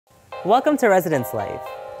Welcome to residence life.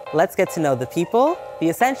 Let's get to know the people, the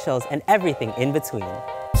essentials, and everything in between.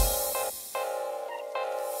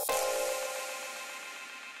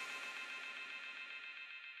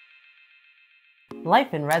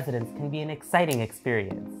 Life in residence can be an exciting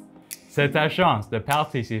experience. C'est ta chance de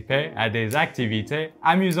participer à des activités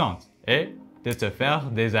amusantes et de te faire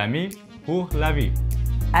des amis pour la vie.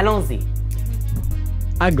 Allons-y.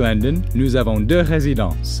 À Glendon, nous avons deux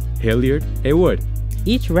résidences, Hilliard et Wood.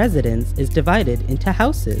 Each residence is divided into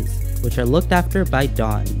houses, which are looked after by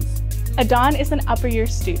dons. A don is an upper year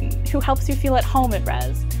student who helps you feel at home at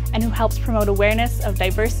res and who helps promote awareness of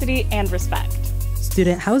diversity and respect.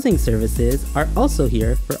 Student housing services are also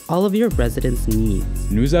here for all of your residence needs.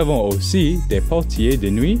 Nous avons aussi des portiers de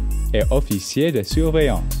nuit et officiers de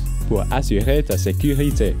surveillance pour assurer ta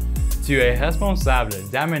sécurité. Tu es responsable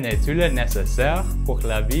d'amener tout le nécessaire pour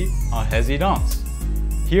la vie en résidence.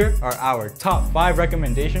 Here are our top 5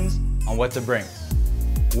 recommendations on what to bring.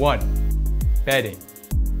 1. Bedding.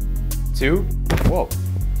 2.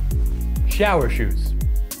 Shower shoes.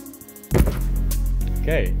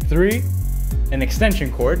 Okay. 3. An extension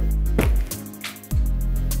cord.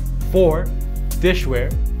 4. Dishware.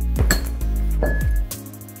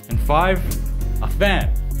 And 5. A fan.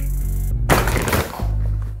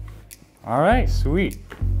 All right, sweet.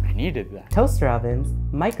 I needed that. Toaster ovens,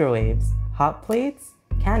 microwaves, hot plates,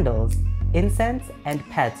 candles, incense, and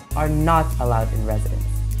pets are not allowed in residence.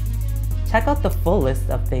 Check out the full list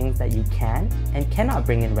of things that you can and cannot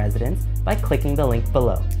bring in residence by clicking the link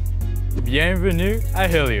below. Bienvenue à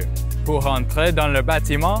Hilliard. Pour entrer dans le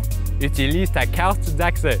bâtiment, utilise ta carte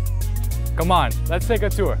d'accès. Come on, let's take a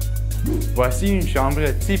tour. Voici une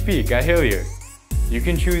chambre typique à Hilliard. You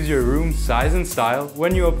can choose your room size and style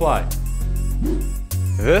when you apply.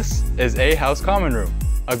 This is a house common room,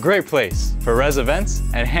 a great place for res events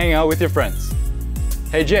and hang out with your friends.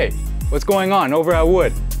 Hey Jay, what's going on over at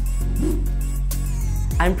Wood?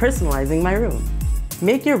 I'm personalizing my room.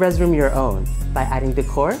 Make your res room your own by adding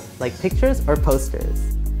decor like pictures or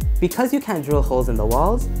posters. Because you can't drill holes in the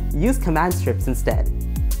walls, use command strips instead.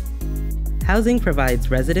 Housing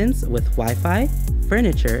provides residents with Wi-Fi,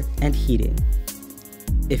 furniture, and heating.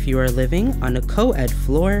 If you are living on a co-ed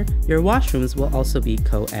floor, your washrooms will also be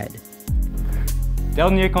co-ed.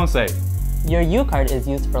 Dernier conseil. Your U-card is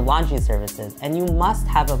used for laundry services, and you must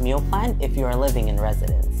have a meal plan if you are living in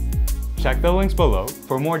residence. Check the links below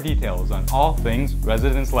for more details on all things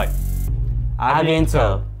residence life. À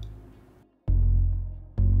bientôt!